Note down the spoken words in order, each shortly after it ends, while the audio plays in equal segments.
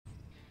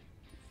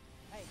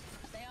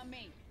on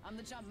me. I'm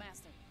the jump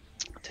master.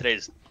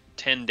 Today's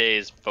 10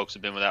 days folks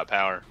have been without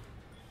power.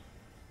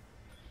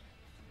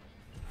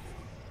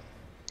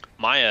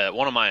 My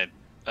one of my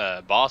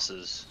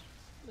bosses,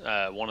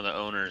 one of the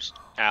owners,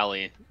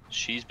 Allie,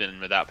 she's been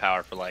without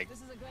power for like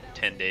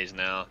 10 days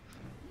now.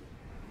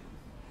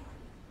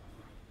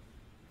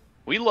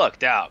 We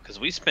lucked out because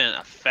we spent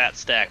a fat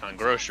stack on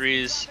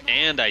groceries,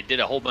 and I did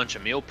a whole bunch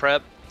of meal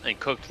prep and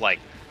cooked like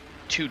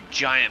 2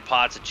 giant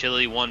pots of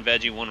chili, 1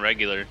 veggie, 1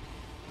 regular,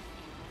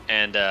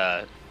 and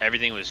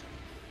everything was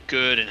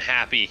good and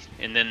happy.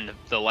 And then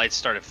the lights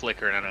started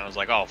flickering, and I was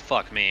like, "Oh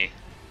fuck me!"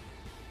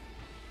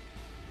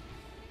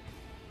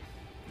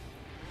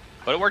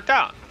 But it worked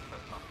out.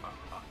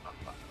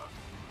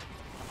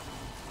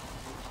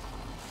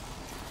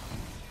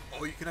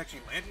 Oh, you can actually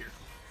land here.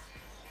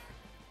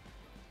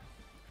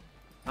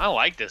 I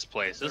like this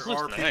place. This There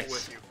are looks people nice.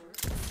 with you.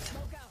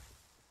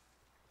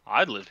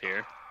 I'd live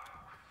here.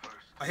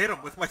 I hit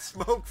him with my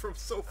smoke from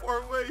so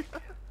far away.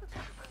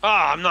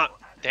 Ah, I'm not.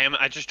 Damn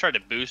it! I just tried to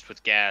boost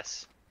with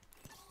gas.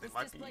 They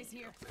might be.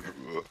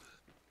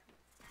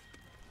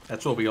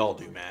 That's what we all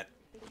do, Matt.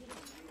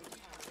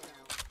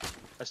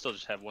 I still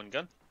just have 1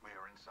 gun. We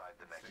are inside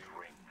the next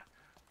ring.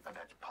 A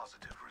net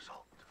positive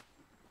result.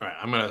 All right,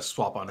 I'm gonna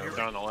swap on over.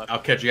 They're on the left. I'll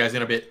catch you guys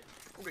in a bit.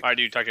 All right,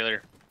 dude. Talk to you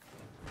later.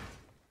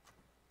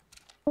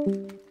 It's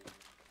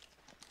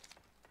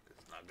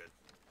not good.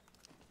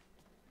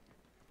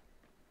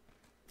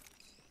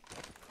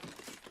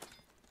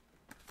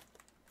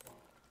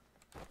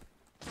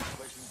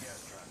 Placing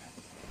gas trap.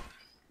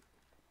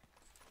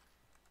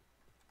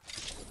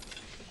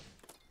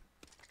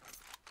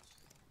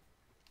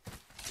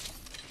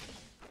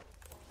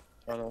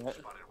 Spotted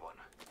one.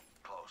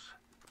 Close.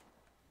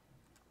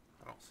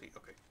 I don't see.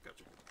 Okay,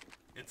 gotcha.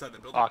 Inside the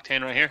building.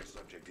 Octane right here.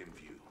 Subject in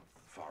view.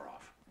 Far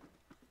off.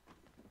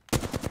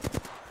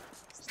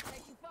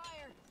 Taking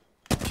fire.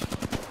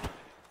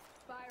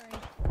 Firing.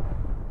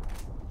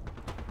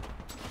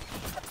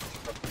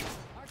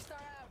 Arc star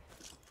out.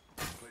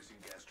 Placing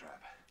gas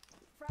trap.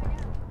 Frag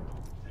out.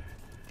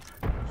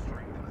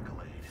 Strength and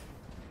accolade.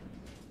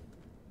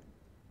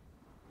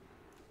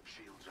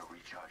 Shields are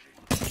recharging.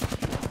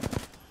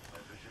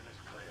 My vision is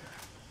clear.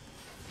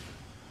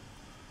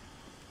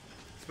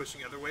 It's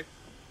pushing the other way.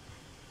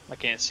 I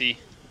can't see.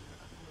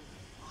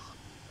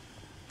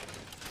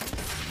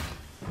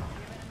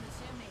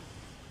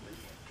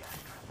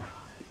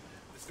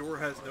 This door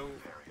has no.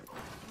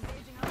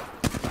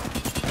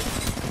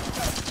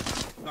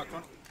 Knocked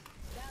one.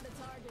 Down to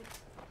target.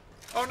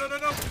 Oh no no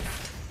no!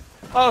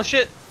 Oh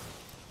shit!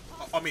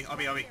 Oh, on me, on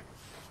me, on me.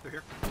 They're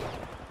here.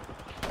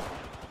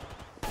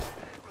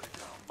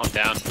 I'm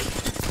down.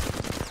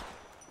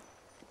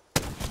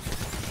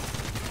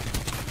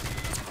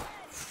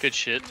 Good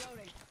shit.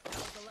 Reloading.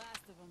 That's the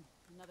last of them.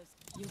 Another.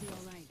 You'll be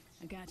all right.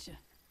 I gotcha.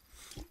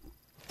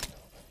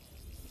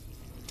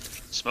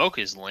 Smoke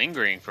is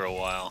lingering for a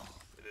while.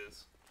 It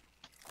is.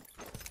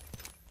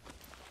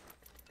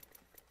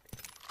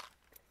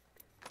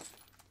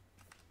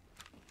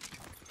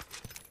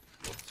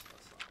 Whoops,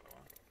 that's not what I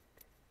want.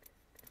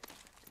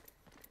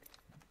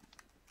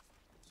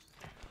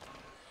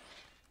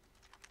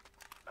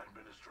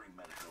 Administering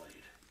medical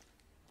aid.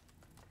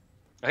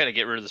 I gotta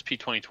get rid of this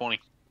P2020.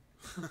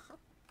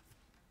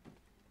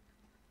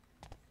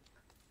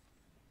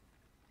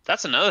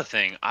 That's another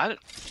thing. I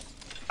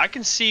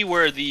can see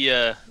where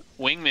the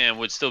wingman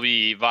would still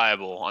be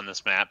viable on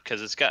this map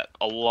because it's got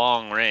a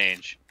long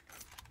range.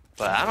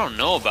 But I don't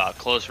know about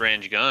close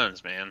range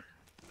guns, man.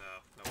 No.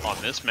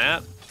 On this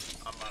map,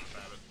 I'm not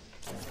about it.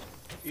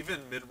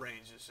 Even mid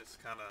range is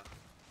just kind of.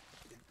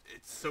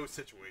 It's so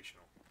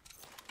situational.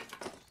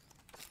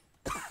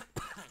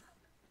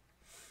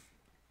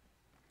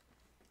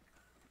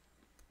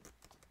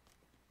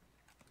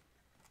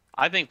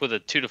 I think with a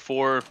 2 to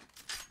 4,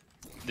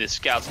 the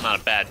scout's not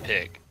a bad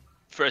pick,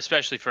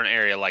 especially for an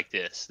area like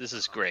this. This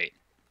is great.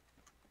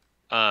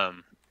 I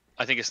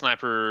think a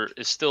sniper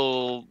is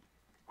still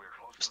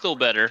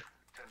better.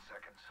 10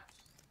 seconds.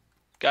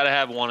 Got to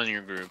have one in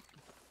your group.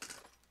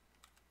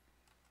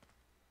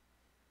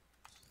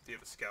 Do you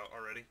have a scout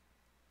already?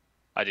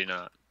 I do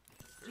not.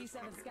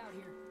 G7 scout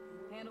here.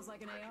 Handles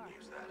like an AR.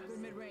 Good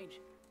mid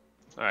range.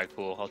 All right,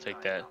 cool. I'll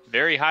take that.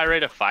 Very high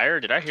rate of fire.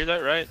 Did I hear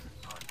that right?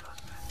 I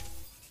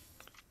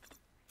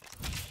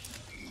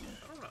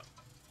don't know. I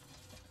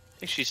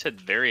think she said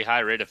very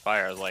high rate of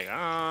fire. I was like,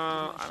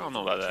 I don't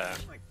know about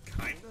that. Like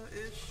kinda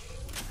ish.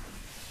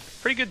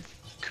 Pretty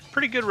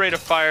good rate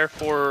of fire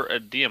for a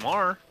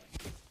DMR.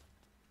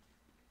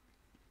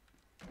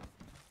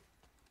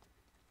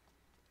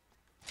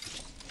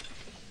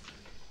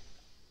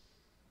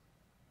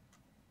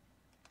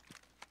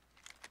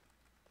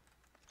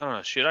 I don't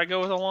know. Should I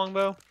go with a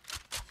longbow?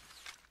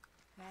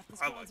 Half the I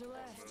squads like are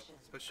longbow, left.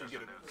 especially you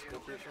get a skill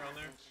piercer on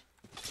there.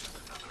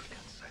 Another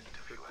consent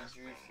if you ask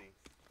me. Juicy.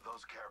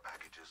 Those care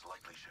packages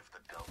likely shift the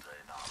delta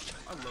in our My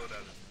favor.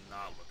 loadout is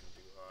not looking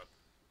too hot.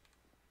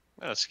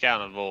 I got a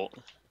scout and volt.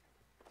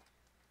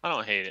 I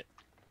don't hate it,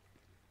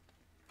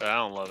 but I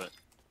don't love it.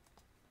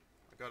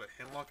 I got a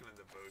hemlock and a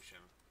devotion.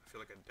 I feel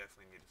like I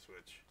definitely need to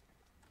switch.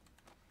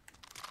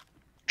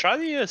 Try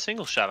the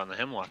single shot on the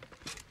Hemlock.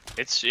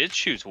 It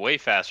shoots way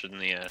faster than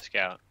the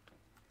Scout.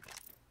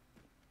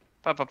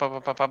 Ba, ba, ba, ba,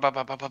 ba, ba, ba,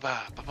 ba, ba, ba,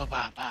 ba, ba,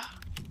 ba, ba.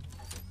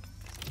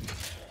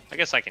 I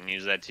guess I can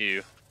use that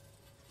too.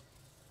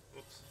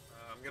 Oops.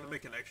 I'm gonna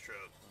make an extra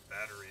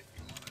battery if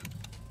you want it.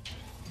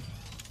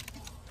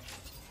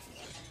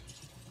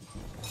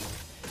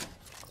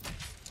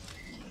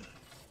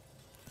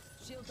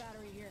 Shield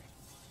battery here.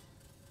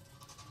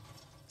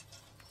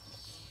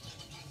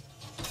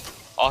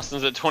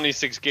 Austin's at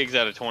 26 gigs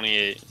out of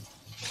 28.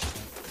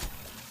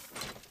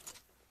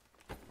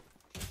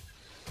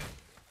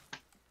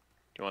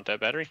 You want that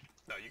battery?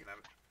 No, you can have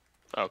it.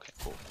 Okay,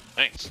 cool.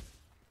 Thanks.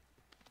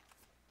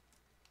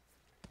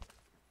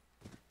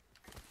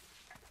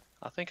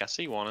 I think I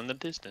see one in the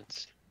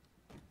distance.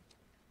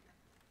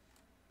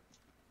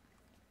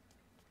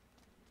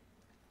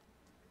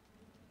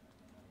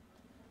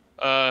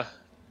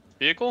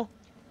 Vehicle?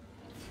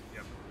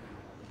 Yep.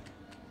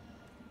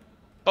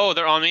 Oh,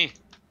 they're on me.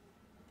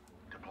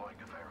 Deploying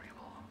a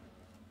variable.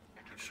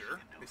 You sure?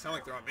 They sound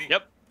like they're on me.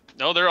 Yep.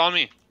 No, they're on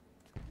me.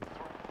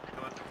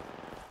 Come on.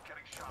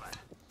 Getting shot at.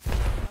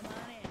 Come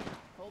on in.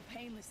 Old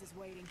Painless is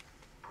waiting.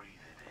 Breathe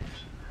it in.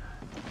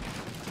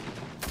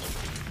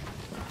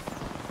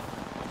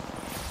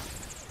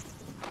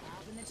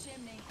 Up in the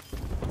chimney.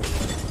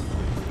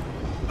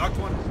 Knocked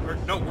one. Or,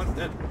 no, one's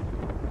dead.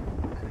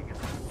 Heading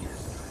into the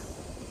gas trap.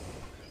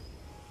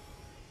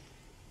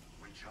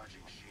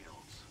 Recharging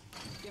shields.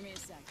 Give me a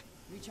sec.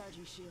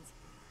 Recharging shields.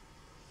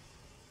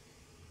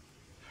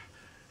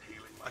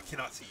 Healing I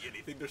cannot see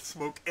anything. There's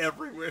smoke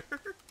everywhere.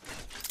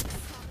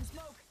 Popping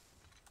smoke.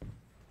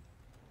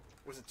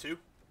 Was it two?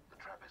 the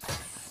trap is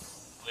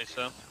set. At least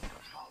so.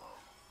 Follow.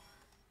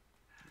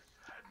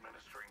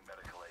 Administering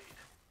medical aid.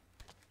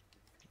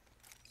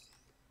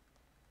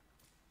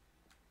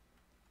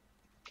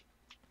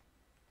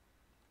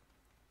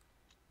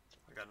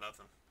 I got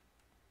nothing.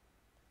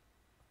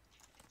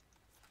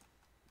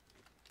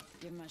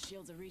 Give my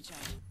shields a recharge.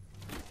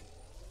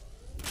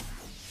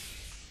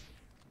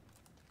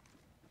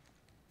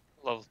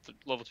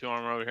 Level 2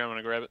 armor over here. I'm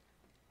gonna grab it.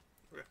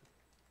 Okay.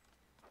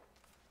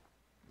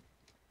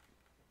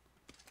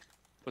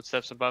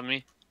 Footsteps above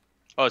me.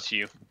 Oh, it's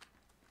you.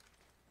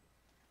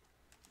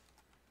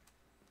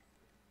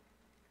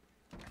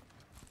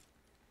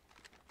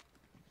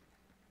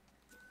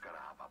 Gotta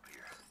hop up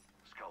here.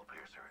 Skull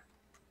piercer.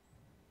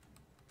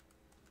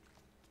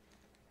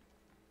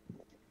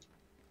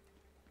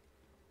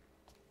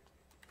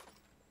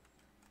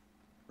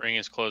 Ring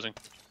is closing.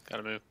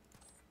 Gotta move.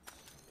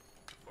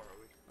 How far are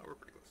we? Oh, we're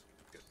pretty close.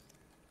 Good.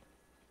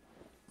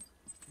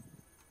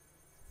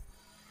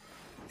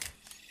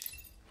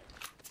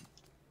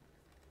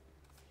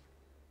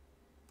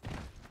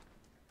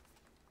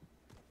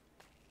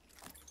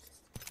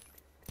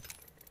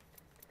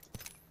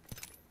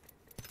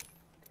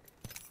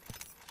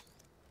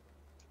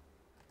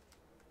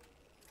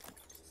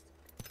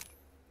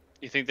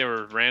 You think they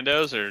were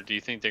randos, or do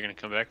you think they're gonna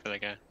come back for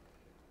that guy?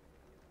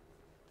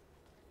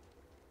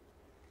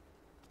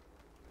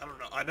 I don't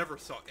know. I never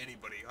saw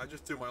anybody. I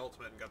just threw my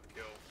ultimate and got the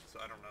kill, so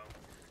I don't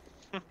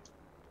know.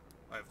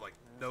 I have, like,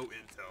 no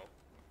intel.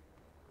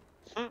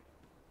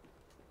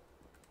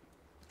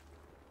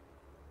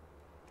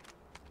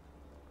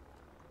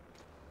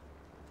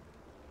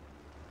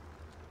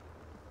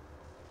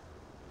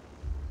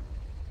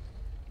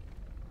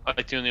 I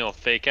like doing the old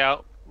fake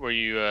out where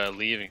you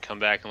leave and come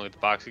back and look at the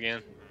box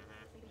again.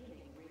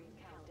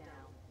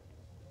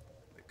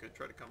 They could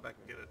try to come back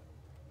and get it.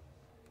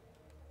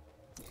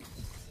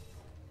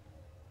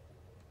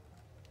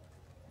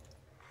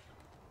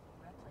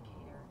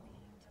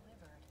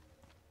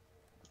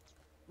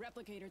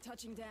 Replicator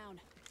touching down.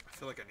 I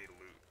feel like I need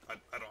loot. I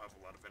don't have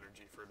a lot of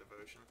energy for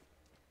devotion.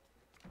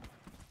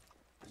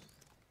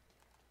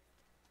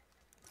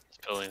 This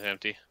building's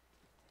empty.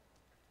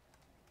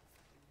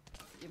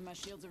 Give my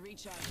shields a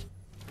recharge.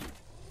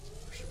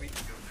 Where should we go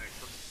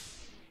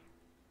next?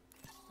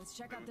 Let's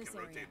check Maybe out we this can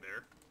area. rotate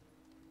there.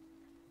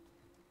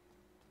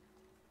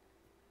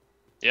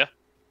 Yeah.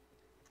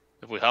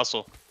 If we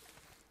hustle.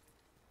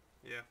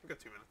 Yeah, we got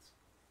 2 minutes.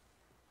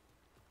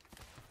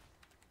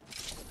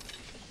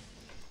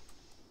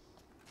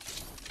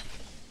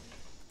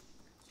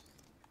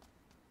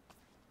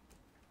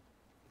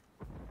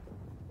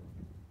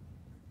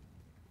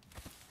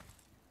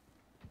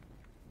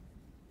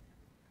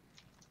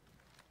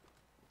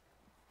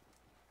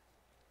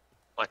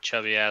 My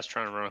chubby ass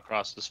trying to run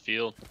across this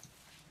field.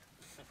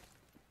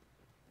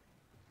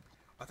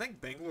 I think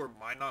Bangalore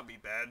might not be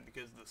bad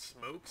because the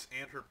smokes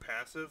and her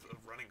passive of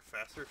running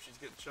faster if she's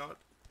getting shot,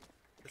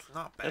 it's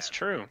not bad. That's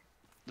true.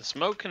 The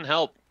smoke can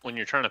help when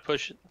you're trying to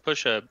push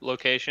a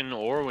location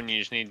or when you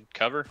just need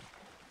cover.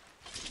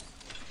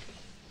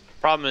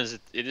 Problem is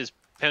it is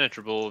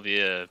penetrable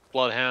via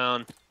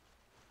Bloodhound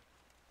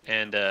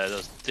and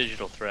those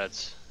digital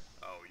threats.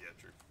 Oh yeah,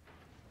 true.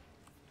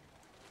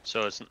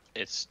 So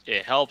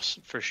it helps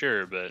for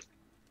sure, but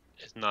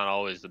it's not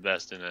always the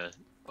best in a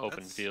open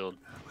That's- field.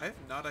 I have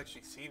not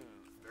actually seen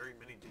very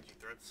many digi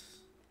threats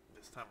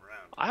this time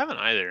around. I haven't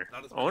either.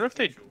 Not as I wonder many if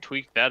they as usual.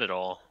 tweaked that at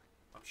all.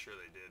 I'm sure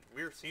they did.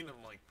 We were seeing them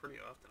like pretty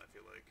often. I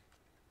feel like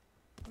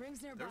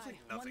Rings nearby. There's, like,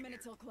 1 nothing minute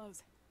here. till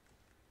close.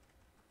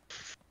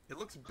 it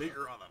looks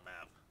bigger on the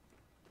map.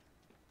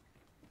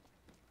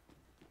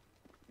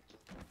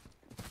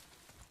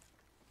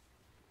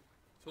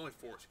 It's only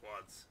 4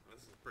 squads.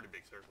 This is a pretty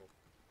big circle.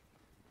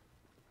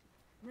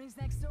 Rings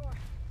next door.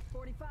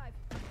 45.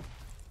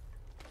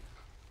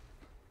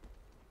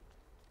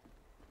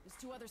 There's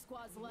 2 other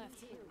squads left.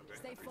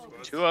 Stay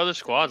focused. 2 other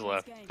squads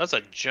left. That's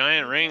a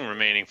giant ring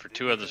remaining for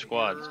 2 other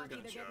squads. Hear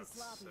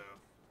gunshots, so.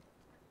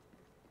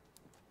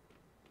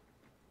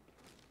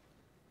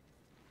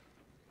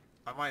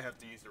 I might have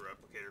to use the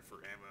replicator for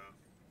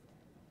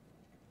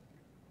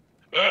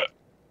ammo.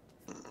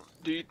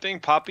 Do you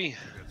think, Poppy? I think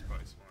that's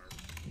probably smart.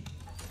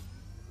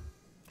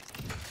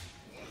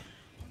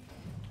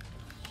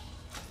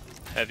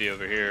 Heavy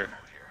over here.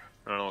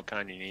 I don't know what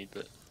kind you need,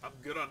 but I'm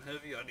good on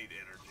heavy. I need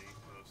energy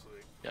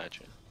mostly.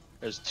 gotcha.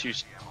 There's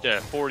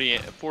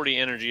 40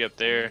 energy up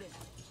there. Okay,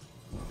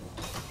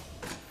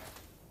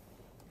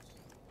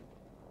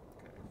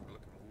 we're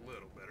looking a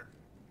little better.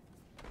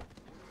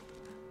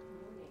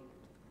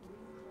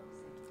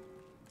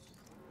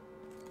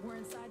 We're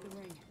inside the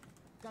ring.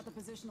 Got the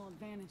positional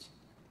advantage.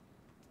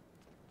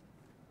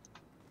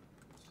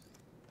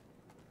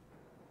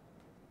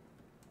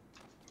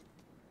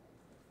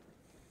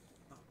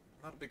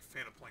 Not a big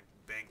fan of playing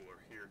Bangalore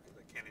here because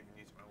I can't even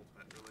use my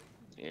ultimate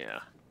really. Yeah.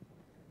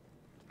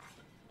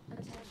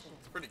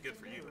 It's pretty good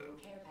for you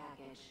though.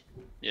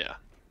 Yeah.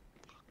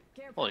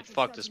 Care Holy package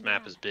fuck, this touching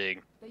map down. is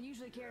big. They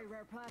usually carry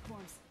rare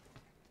platforms.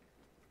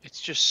 It's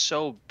just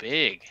so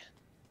big.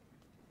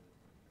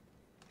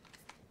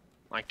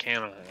 I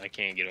can't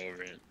get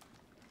over it.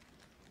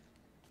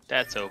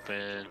 That's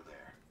open.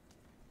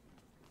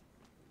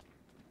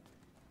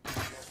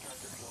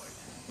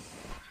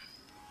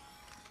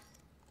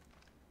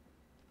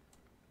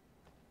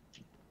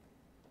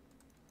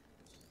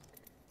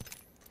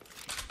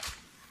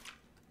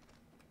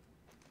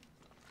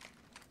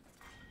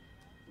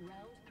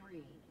 Round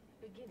 3,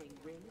 beginning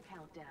ring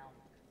countdown.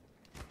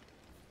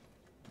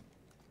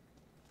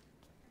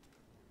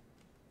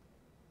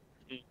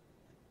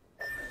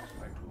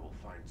 Suspect we will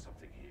find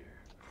something here.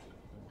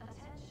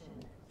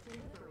 Attention,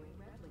 delivering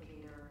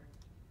replicator.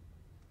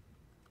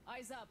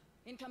 Eyes up.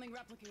 Incoming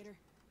replicator.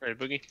 Ready,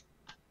 Boogie?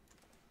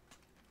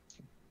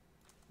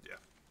 Yeah.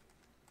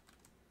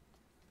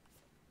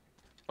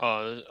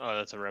 Oh,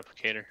 that's a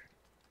replicator.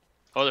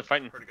 Oh, they're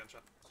fighting. Heard a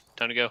gunshot.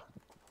 Time to go.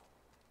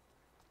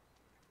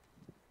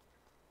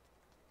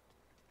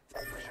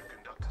 We should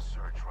conduct a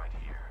search right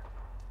here.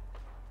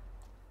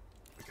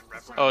 We can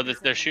wrap around. Oh, here.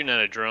 they're shooting at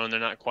a drone. They're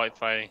not quite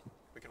fighting.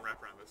 We can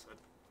wrap around this side.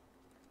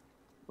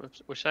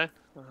 Which side?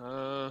 I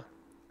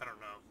don't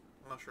know.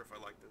 I'm not sure if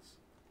I like this.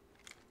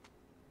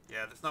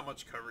 Yeah, there's not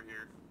much cover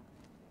here.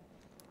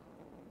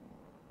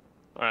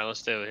 All right, let's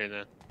stay over here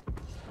then.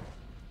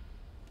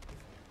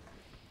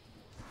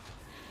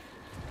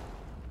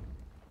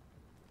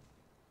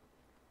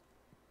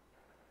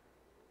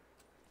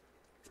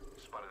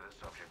 Spotted a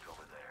subject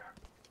over there.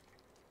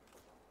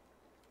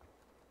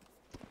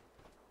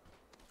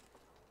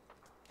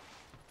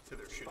 So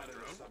they're shooting a Spotted a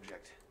drone.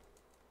 subject.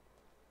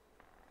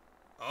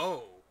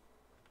 Oh,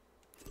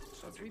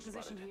 Subject reposition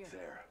spotted here.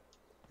 there.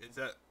 is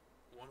that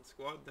one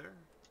squad there?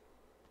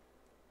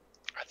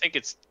 I think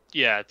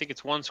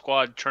it's one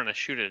squad trying to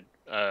shoot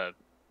a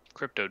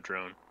crypto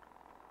drone.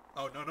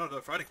 Oh no,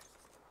 they're fighting.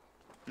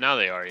 Now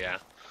they are, yeah.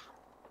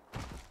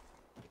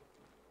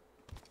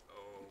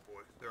 Oh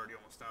boy, they're already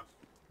almost down.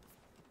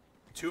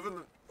 2 of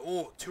them.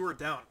 Oh, 2 are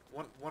down.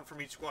 One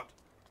from each squad.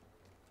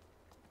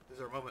 This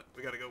is our moment.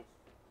 We gotta go.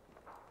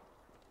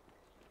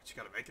 Just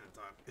gotta make it in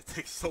time. It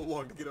takes so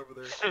long to get over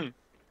there.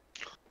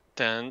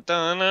 Dun,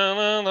 dun, dun,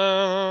 dun,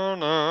 dun,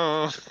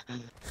 dun.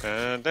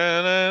 Dun,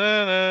 dun, dun,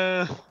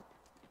 dun, dun.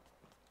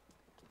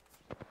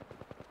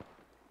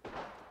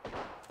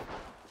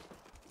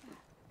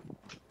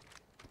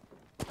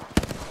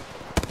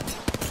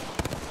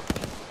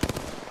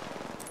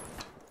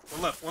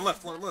 One left.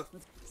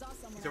 Saw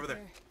someone He's over out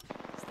there.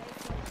 Stay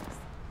focused.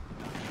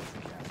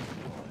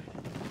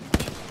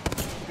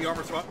 The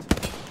armor swapped.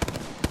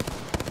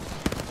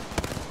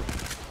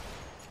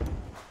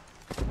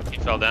 He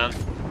fell down.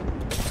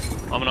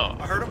 I'm I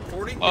gonna. heard him.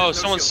 40. Oh, No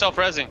someone's shield.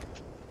 self-resing.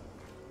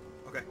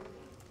 Okay,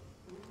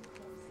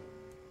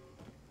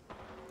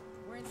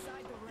 We're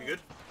inside the ring. you good?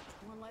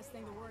 One less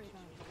thing to worry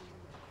about.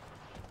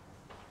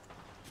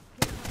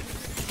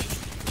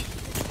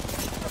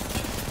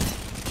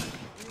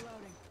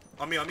 Reloading.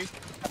 On me. Contact.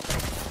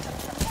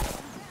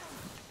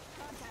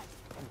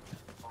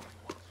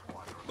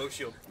 Low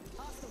shield.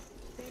 Hostile.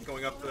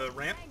 Going up the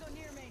ramp. Tango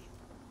near me.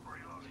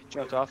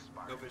 Jumped off.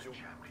 No visual.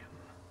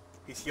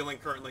 He's healing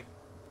currently.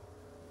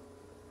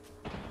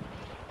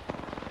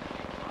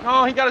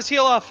 Oh, he got his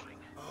heel off.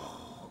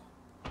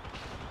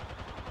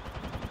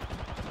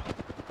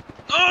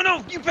 Oh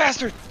no, you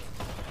bastard!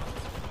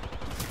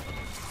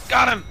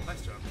 Got him.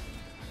 Nice job.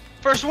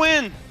 First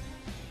win.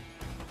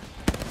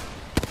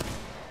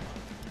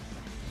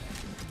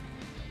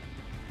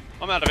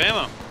 I'm out of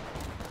ammo.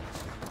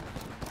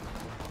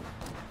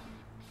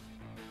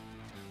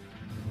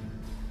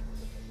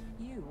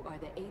 You are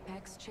the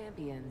Apex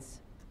champions.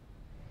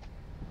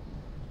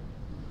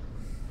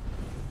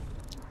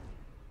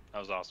 That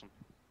was awesome.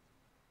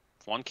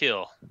 1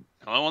 kill.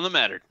 Only one that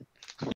mattered.